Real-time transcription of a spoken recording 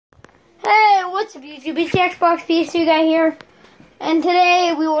What's up YouTube, it's the Xbox PS2 guy here, and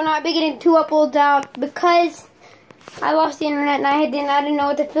today we will not be getting 2 uploads out because I lost the internet and I didn't know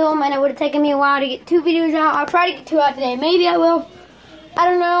what to film, and it would have taken me a while to get 2 videos out. I'll try to get 2 out today, maybe I will, I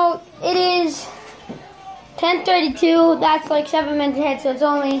don't know. It is 10:32, that's like 7 minutes ahead, so it's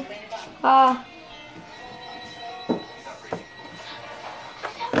only,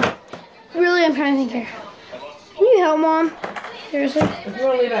 really I'm trying to think here. Can you help, Mom? Seriously? If you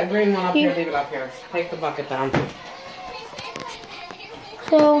want to leave that green one up here, leave it up here. Take the bucket down.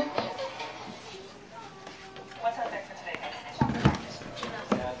 So,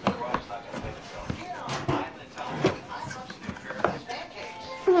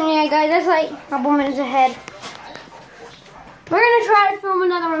 yeah guys, that's like a couple minutes ahead. We're gonna try to film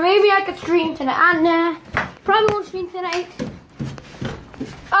another one. Maybe I could stream tonight. Nah, probably won't stream tonight.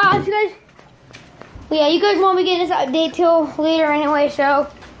 If you guys, yeah, you guys won't be getting this update till later anyway, so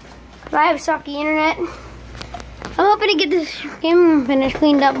I have sucky internet. I'm hoping to get this game finished,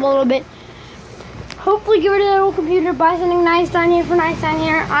 cleaned up a little bit. Hopefully get rid of that old computer, buy something nice down here for nice down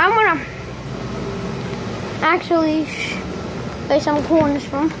here. I'm gonna actually play something cool in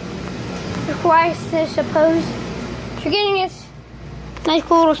this room. Requires to suppose if you're getting this nice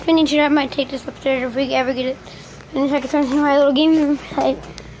cool little spinning chair, I might take this upstairs if we ever get it. And if I can turn into my little gaming room.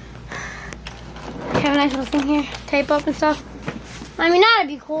 Have a nice little thing here, tape up and stuff. I mean, that'd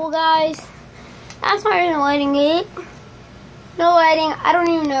be cool, guys. That's why there's no lighting it. No lighting. I don't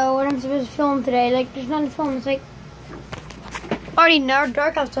even know what I'm supposed to film today. Like, there's nothing to film. It's like already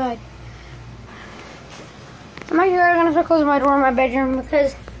dark outside. I'm actually gonna start closing my door in my bedroom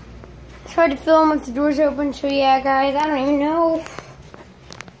because it's hard to film with the doors open. So yeah, guys, I don't even know.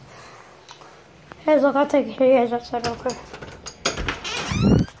 Guys, look, I'll take you guys outside real quick.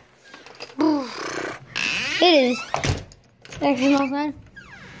 It is actually outside.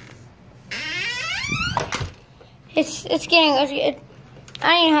 It's getting. I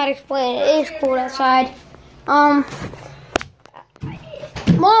don't know how to explain it. It is cold outside. Mom,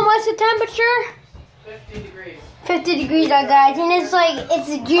 what's the temperature? 50 degrees. 50 degrees out, guys, and it's like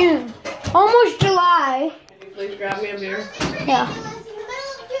it's June, almost July. Can you please grab me a beer? Yeah.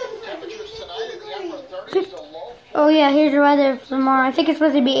 Oh yeah, here's the weather for tomorrow. I think it's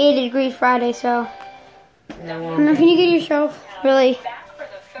supposed to be 80 degrees Friday, so. Can you get yourself? Really?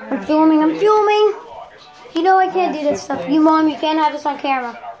 I'm filming. You know I can't do this stuff. You, Mom, you can't have this on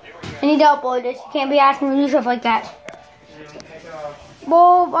camera. I need to upload this. You can't be asking me to do stuff like that.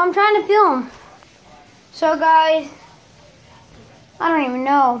 Well, I'm trying to film. So, guys, I don't even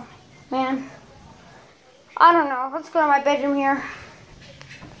know, man. I don't know. Let's go to my bedroom here.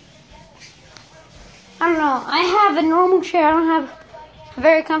 I don't know. I have a normal chair. I don't have a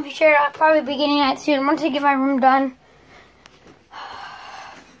very comfy chair. I'll probably be getting that soon once I get my room done.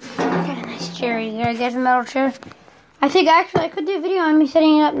 Got a nice chair here. I guess a metal chair. I think actually I could do a video on me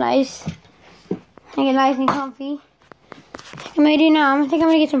setting it up nice. Make it nice and comfy. I think I may do now. I think I'm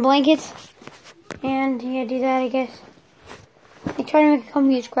gonna get some blankets and yeah, do that. I guess. I try to make it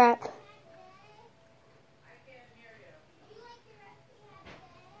comfy as crap.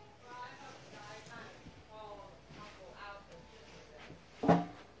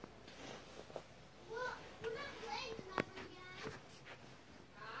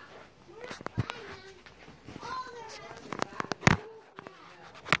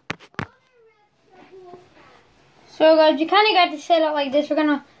 So guys, you kind of got to set up like this. We're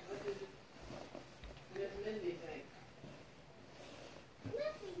gonna.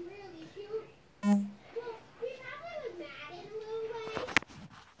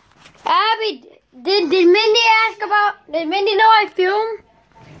 Abby, did Mindy ask about? Did Mindy know I film?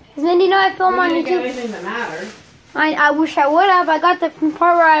 Does Mindy know I film on YouTube? Anything that matters. I wish I would have. I got the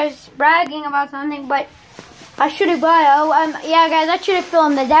part where I was bragging about something, but I should have got it. Yeah, guys, I should have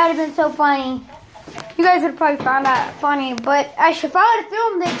filmed it. That would have been so funny. You guys would have probably found that funny, but if I would have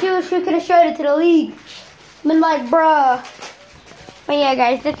filmed it too, she could have showed it to the league. Been like, bruh. But yeah,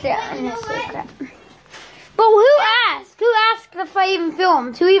 guys, that's it. Crap. But who asked? Who asked if I even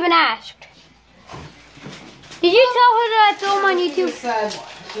filmed? Who even asked? Did you tell her that I film on YouTube? She said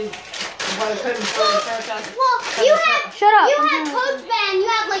well, you have. Shut up. You have Coach Ben. You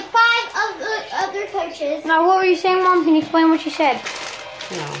have like 5 other coaches. Now, what were you saying, Mom? Can you explain what you said?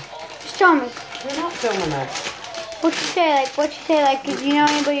 No. Just tell me. We're not filming that. What you say? Like, did you know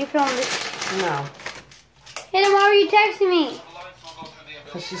anybody filmed this? No. Hey, then why were you texting me?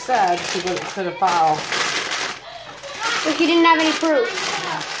 Because she said she wouldn't put a file. But she didn't have any proof.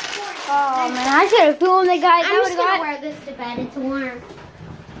 Oh man, I should have filmed the guys. I'm just gonna wear this to bed. It's warm.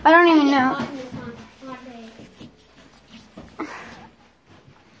 I don't even know.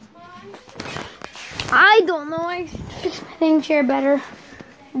 I don't know. I fix my thing chair better.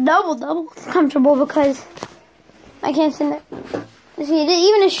 Double. It's comfortable because I can't sit there. See,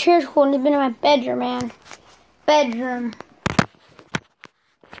 even this chair's cool and it's been in my bedroom, man. Bedroom.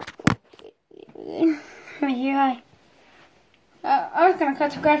 Right here, I was gonna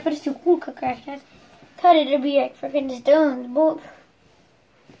cut some grass, but it's too cool to cut grass, guys. Cut it, it'll be like freaking stones, bolt.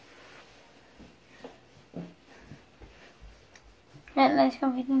 That nice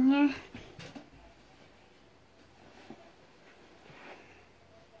comfy in here.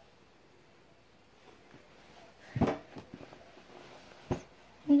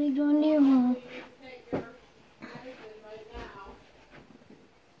 What are you doing there, huh?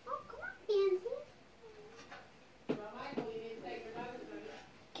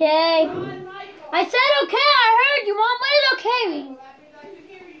 Okay. I said okay, I heard you, Mom. What does okay mean?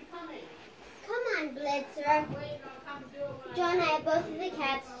 Come on, Blitzer. John and I have both of the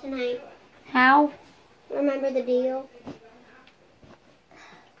cats tonight. How? Remember the deal?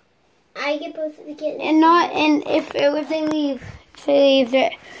 I get both of the kittens. And if they leave, he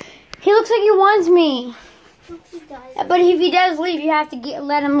looks like he wants me. He does. But if he does leave, you have to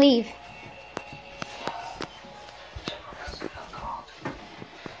let him leave.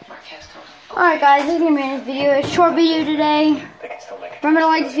 Alright guys, this is gonna be this video. A short video today. Remember to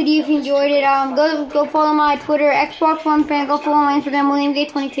like this video if you enjoyed it. Go follow my Twitter, Xbox One Fan. Go follow my Instagram,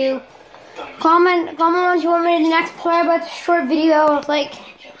 WilliamGate22. Comment what you want me to do next. Sorry about the short video. It's like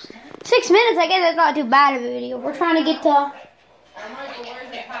 6 minutes. I guess that's not too bad of a video. We're trying to get to.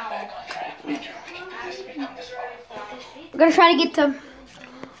 We're gonna try to get to.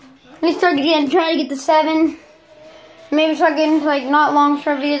 Let's start again. Try to get to 7. Maybe start getting to like not long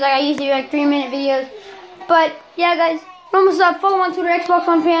short videos like I used to do, like 3-minute videos. But yeah, guys, almost up. Follow on Twitter, Xbox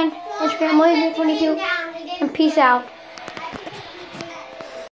One Fan, Instagram, WilliamGate22, and peace out.